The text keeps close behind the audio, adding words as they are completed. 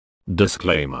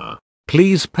Disclaimer.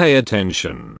 Please pay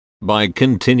attention. By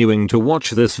continuing to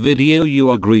watch this video,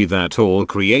 you agree that all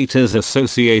creators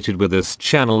associated with this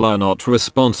channel are not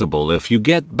responsible if you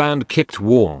get banned, kicked,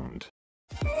 warned.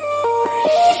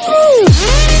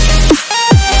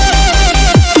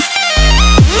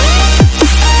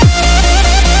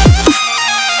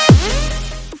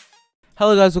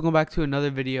 Hello guys, welcome back to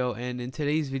another video, and in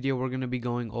today's video we're going to be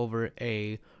going over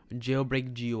a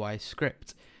jailbreak GUI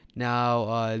script.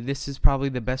 Now this is probably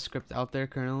the best script out there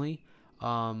currently.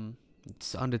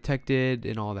 It's undetected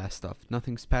and all that stuff.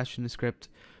 Nothing's patched in the script.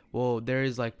 Well, there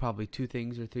is like probably 2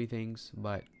 things or 3 things,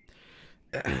 but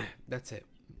that's it.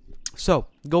 So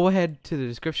go ahead to the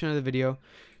description of the video.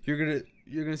 You're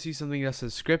gonna see something that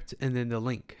says script and then the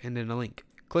link and then a link.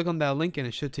 Click on that link and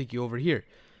it should take you over here.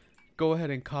 Go ahead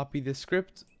and copy this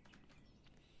script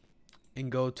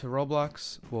and go to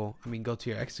Roblox. Go to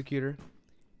your executor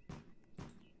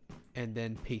and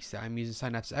then paste it. I'm using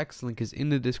Synapse X. Link is in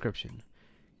the description.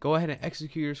 Go ahead and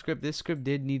execute your script. This script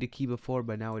did need a key before,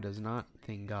 but now it does not.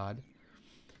 Thank God.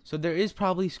 So there is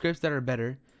probably scripts that are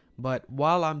better, but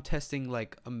while I'm testing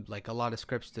like a lot of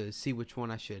scripts to see which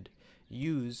one I should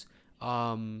use,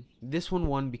 this one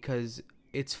won because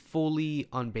it's fully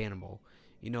unbannable.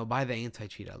 You know, by the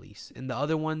anti-cheat at least. And the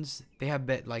other ones, they have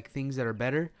things that are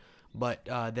better, but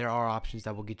there are options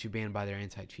that will get you banned by their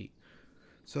anti-cheat.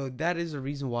 So that is the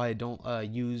reason why I don't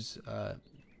use.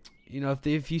 You know,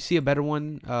 if you see a better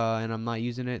one and I'm not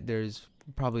using it, there's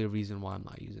probably a reason why I'm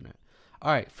not using it.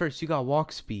 All right, first you got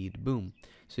walk speed. Boom.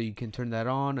 So you can turn that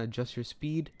on, adjust your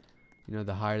speed. You know,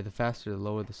 the higher the faster, the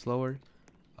lower the slower.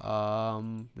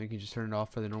 You can just turn it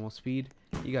off for the normal speed.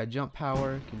 You got jump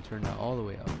power. You can turn that all the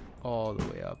way up. All the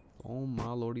way up. Oh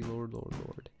my lordy lord.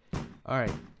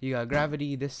 Alright, you got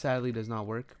gravity. This sadly does not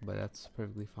work, but that's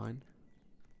perfectly fine.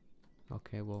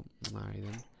 Okay, well, alright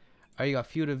then. Alright, you got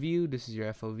field of view. This is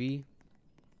your FOV.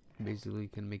 Basically, you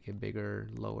can make it bigger,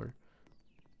 lower.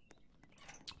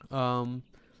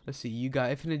 Let's see. You got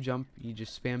infinite jump. You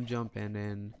just spam jump, and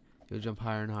then you'll jump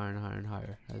higher and higher and higher and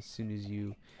higher. As soon as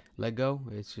you let go,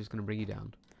 it's just gonna bring you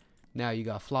down. Now you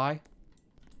got fly.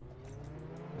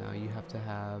 Now you have to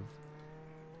have,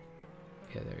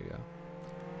 yeah, there you go.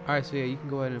 Alright, so yeah, you can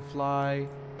go ahead and fly.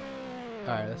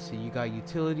 Alright, let's see, you got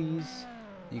utilities,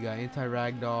 you got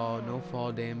anti-ragdoll, no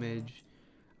fall damage,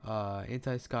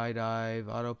 anti-skydive,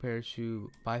 auto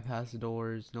parachute, bypass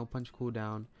doors, no punch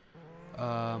cooldown,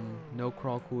 no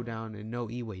crawl cooldown, and no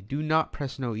e-weight. Do not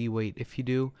press no e-weight. If you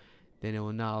do, then it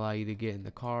will not allow you to get in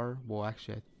the car. Well,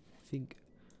 actually, I think,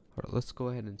 hold on, let's go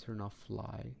ahead and turn off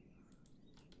fly.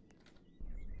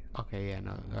 Okay, yeah,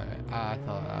 no, I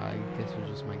thought, I guess it was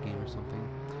just my game or something.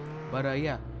 But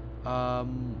yeah,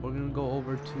 we're gonna go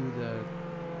over to the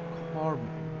car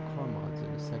mods in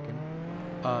a second.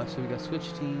 So we got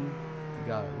switch team, we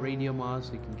got radio mods,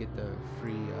 so you can get the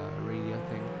free radio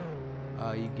thing.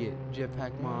 You get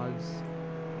jetpack mods,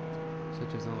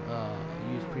 such as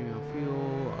use premium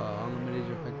fuel, unlimited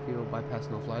jetpack fuel, bypass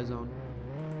no fly zone,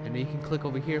 and then you can click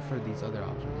over here for these other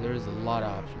options. There is a lot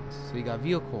of options. So you got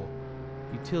vehicle.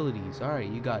 Utilities. Alright,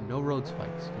 you got no road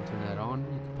spikes. You can turn that on. You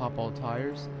can pop all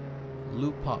tires.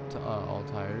 Loop pop to all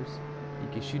tires. You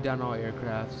can shoot down all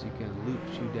aircrafts. You can loop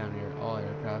shoot down all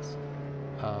aircrafts.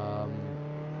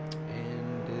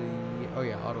 Oh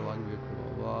yeah, auto lock vehicle.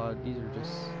 Blah, blah. These are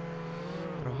just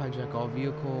auto hijack all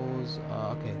vehicles.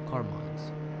 Okay, car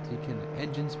mods. So you can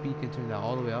engine speed, can turn that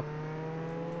all the way up.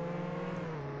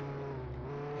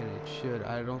 And it should.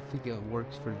 I don't think it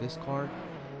works for this car.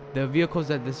 The vehicles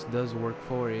that this does work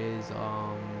for is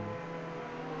what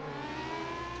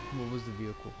was the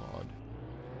vehicle called?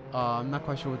 I'm not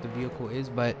quite sure what the vehicle is,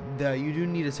 but you do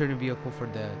need a certain vehicle for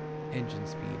the engine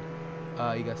speed.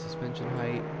 You got suspension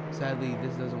height. Sadly,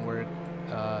 this doesn't work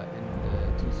in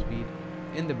the 2-speed,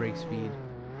 in the brake speed.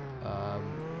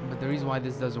 But the reason why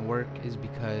this doesn't work is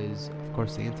because, of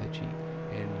course, the anti-cheat,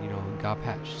 and you know, it got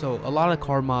patched. So a lot of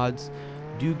car mods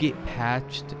do get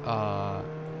patched.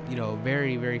 You know,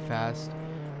 very, very fast.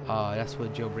 That's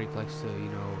what jailbreak likes to, you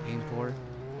know, aim for.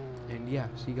 And yeah,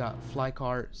 so you got fly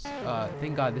carts.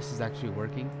 Thank God this is actually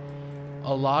working.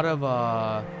 A lot of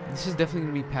this is definitely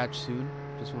gonna be patched soon.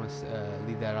 Just want to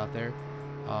leave that out there.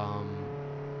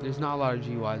 There's not a lot of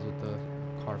GUIs with the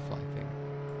car fly thing.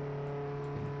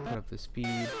 Put up the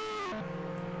speed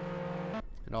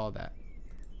and all that.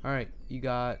 All right, you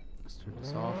got. Let's turn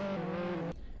this off.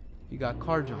 You got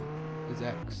car jump is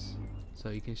X. So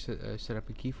you can set up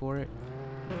a key for it.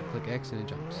 Click X and it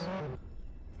jumps.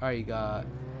 Alright, you got.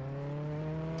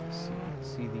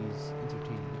 See these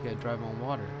entertaining. You got drive on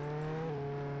water.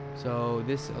 So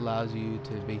this allows you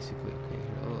to basically. Okay,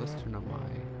 let's turn up my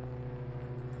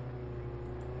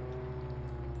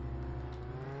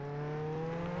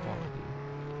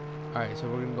Alright, so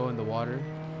we're gonna go in the water,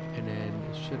 and then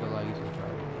it should allow you to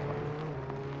drive in the water.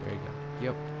 There you go.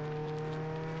 Yep.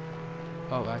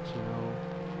 Oh, actually, no,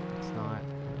 it's not.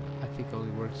 I think it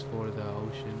only works for the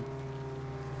ocean.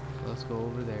 So let's go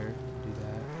over there, do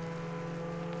that.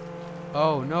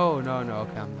 Oh, no.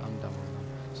 Okay, I'm done.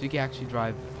 So you can actually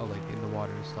drive, like, in the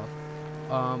water and stuff.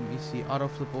 You see auto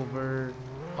flip over,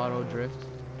 auto drift.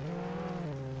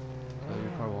 So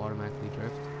your car will automatically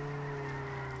drift.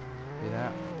 See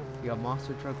that? You got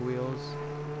monster truck wheels.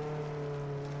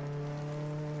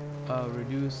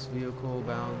 Reduce vehicle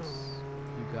bounce.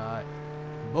 You got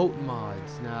boat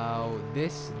mods. Now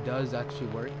this does actually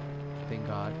work, thank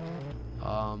God.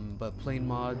 But plane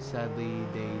mods, sadly,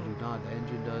 they do not. The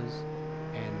engine does.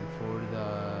 And for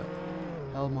the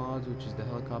hell mods, which is the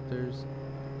helicopters,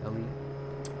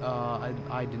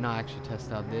 I did not actually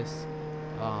test out this.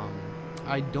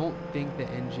 I don't think the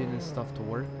engine and stuff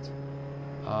worked.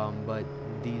 But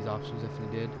these options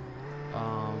definitely did.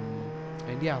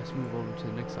 And yeah, let's move over to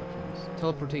the next options.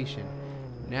 Teleportation.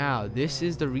 Now, this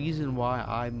is the reason why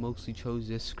I mostly chose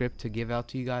this script to give out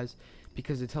to you guys,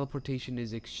 because the teleportation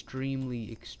is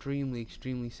extremely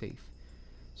safe.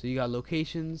 So you got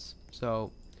locations,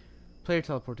 so player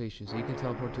teleportation. So you can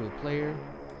teleport to a player.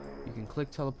 You can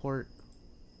click teleport.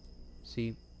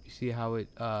 See, you see how it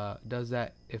does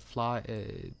that?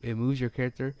 It moves your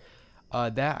character.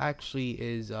 That actually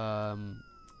is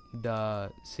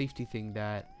the safety thing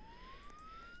that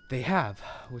they have,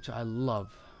 which I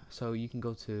love. So you can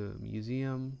go to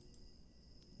museum.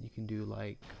 You can do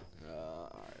like,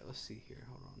 alright, let's see here.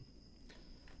 Hold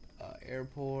on.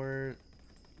 Airport,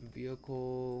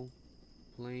 vehicle,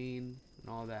 plane, and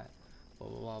all that. Blah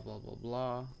blah blah blah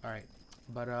blah. Alright,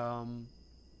 but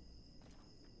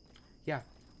yeah.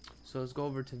 So let's go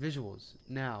over to visuals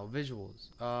now. Visuals.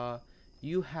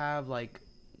 You have like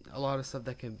a lot of stuff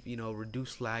that can,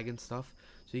 reduce lag and stuff.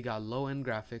 So you got low end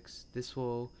graphics. This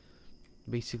will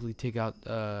basically take out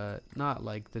not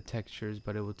like the textures,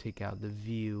 but it will take out the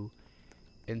view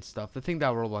and stuff, the thing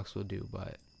that Roblox will do,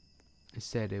 but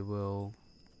instead it will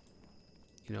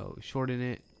shorten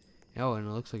it. Oh, and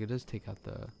it looks like it does take out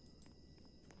the,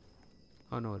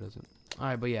 oh no, it doesn't.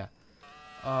 Alright, but yeah,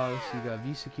 so you got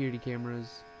view security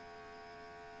cameras.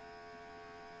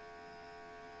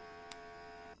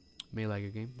 May lag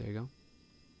your game. There you go.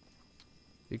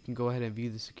 You can go ahead and view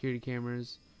the security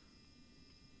cameras.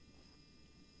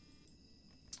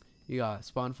 You got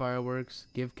spawn fireworks,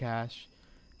 give cash.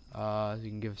 So you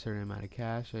can give a certain amount of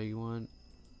cash that you want.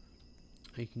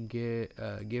 You can get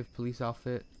give police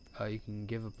outfit. You can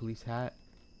give a police hat,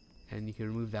 and you can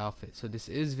remove the outfit. So this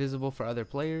is visible for other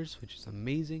players, which is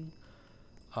amazing.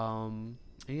 And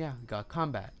yeah, got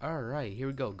combat. All right, here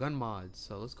we go. Gun mods.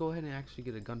 So let's go ahead and actually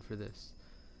get a gun for this.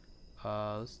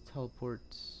 Let's teleport.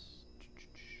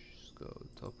 Let's go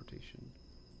teleportation.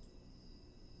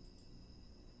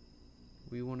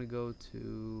 We want to go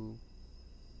to,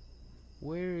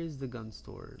 where is the gun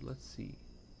store? Let's see.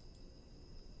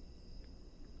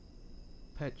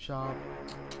 Pet shop.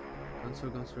 Gun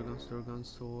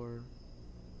store.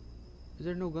 Is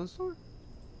there no gun store?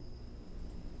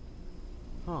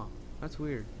 Huh, that's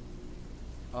weird.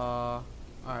 Alright,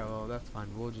 well, that's fine.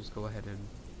 We'll just go ahead and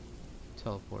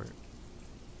teleport.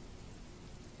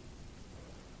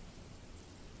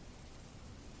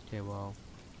 Okay, well.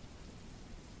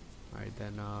 Alright,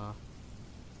 then,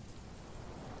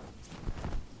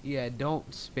 yeah,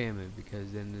 don't spam it,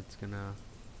 because then it's gonna...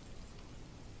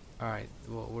 Alright,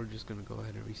 well, we're just gonna go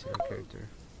ahead and reset our character.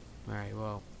 Alright,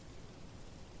 well,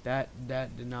 that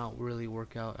did not really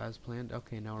work out as planned.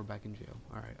 Okay, now we're back in jail.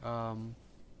 Alright,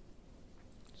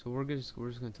 so we're just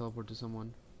gonna teleport to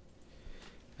someone.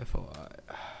 FOI.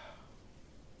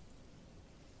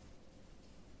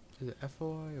 Is it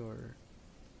FOI or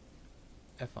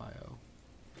FIO?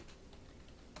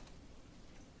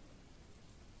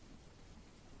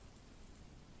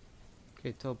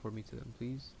 Okay, teleport me to them,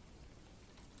 please.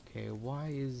 Okay,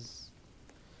 why is...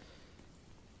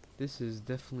 This is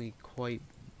definitely quite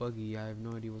buggy. I have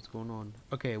no idea what's going on.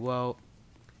 Okay, well,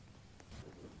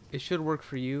 it should work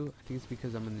for you. I think it's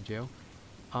because I'm in the jail.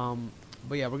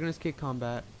 But yeah, we're gonna skip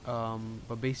combat.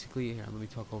 But basically, here, let me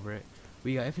talk over it.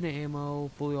 We got infinite ammo,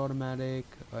 fully automatic,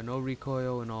 no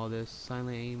recoil, and all this,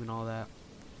 silent aim, and all that.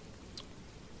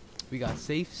 We got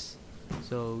safes.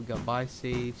 So we got buy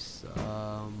safes.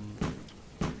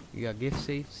 We got gift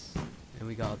safes, and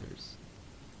we got others.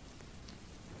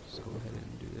 Just go ahead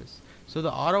and do this. So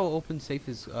the auto open safe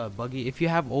is buggy. If you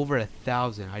have over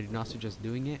 1,000, I do not suggest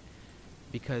doing it,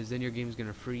 because then your game is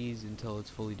gonna freeze until it's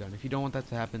fully done. If you don't want that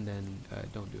to happen, then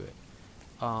don't do it.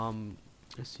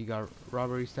 So you got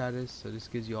robbery status, so this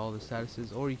gives you all the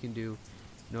statuses, or you can do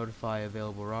notify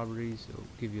available robberies, so it'll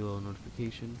give you a little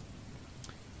notification.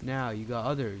 Now you got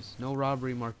others, no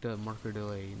robbery marked up, marker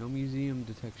delay, no museum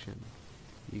detection.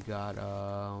 You got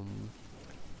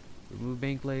remove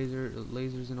bank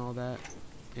lasers and all that,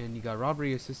 and you got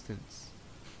robbery assistance.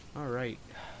 Alright,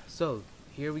 so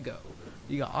here we go.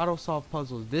 You got auto solve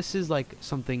puzzles. This is like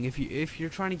something, if you're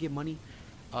trying to get money,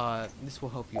 this will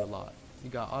help you a lot. You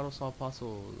got auto solve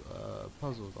puzzles,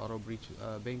 auto breach,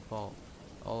 bank vault,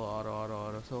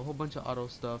 auto. So a whole bunch of auto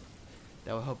stuff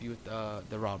that will help you with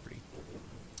the robbery.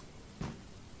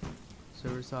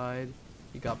 Server side,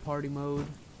 you got party mode.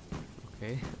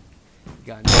 Okay, you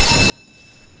got.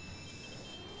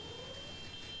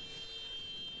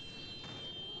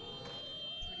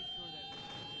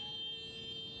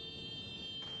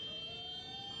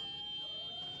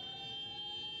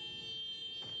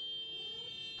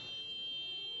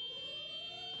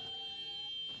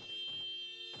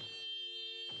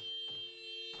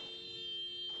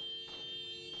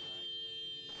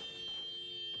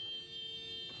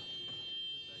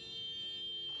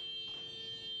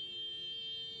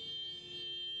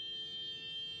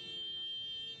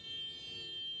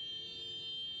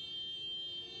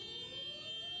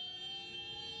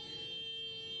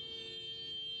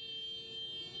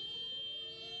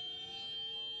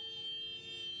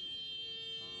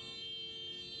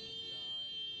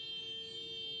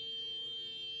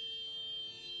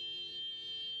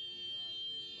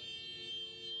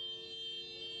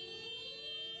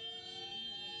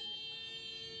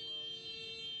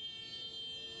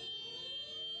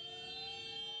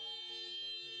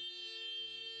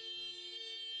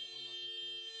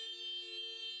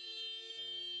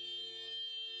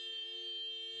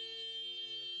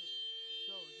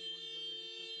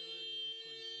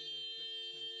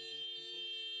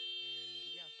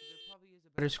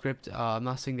 Better script. I'm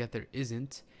not saying that there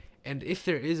isn't, and if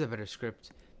there is a better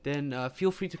script, then feel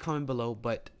free to comment below.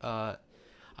 But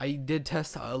I did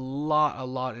test a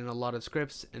lot in a lot of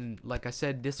scripts, and like I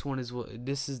said,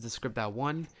 this is the script that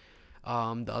won.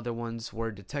 The other ones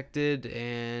were detected,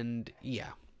 and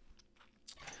yeah.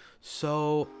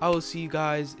 So I will see you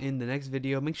guys in the next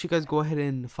video. Make sure you guys go ahead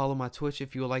and follow my Twitch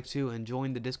if you would like to, and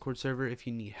join the Discord server if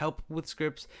you need help with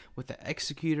scripts, with the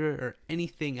executor, or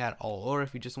anything at all, or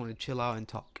if you just want to chill out and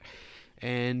talk.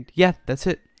 And yeah, that's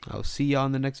it. I'll see y'all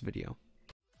in the next video.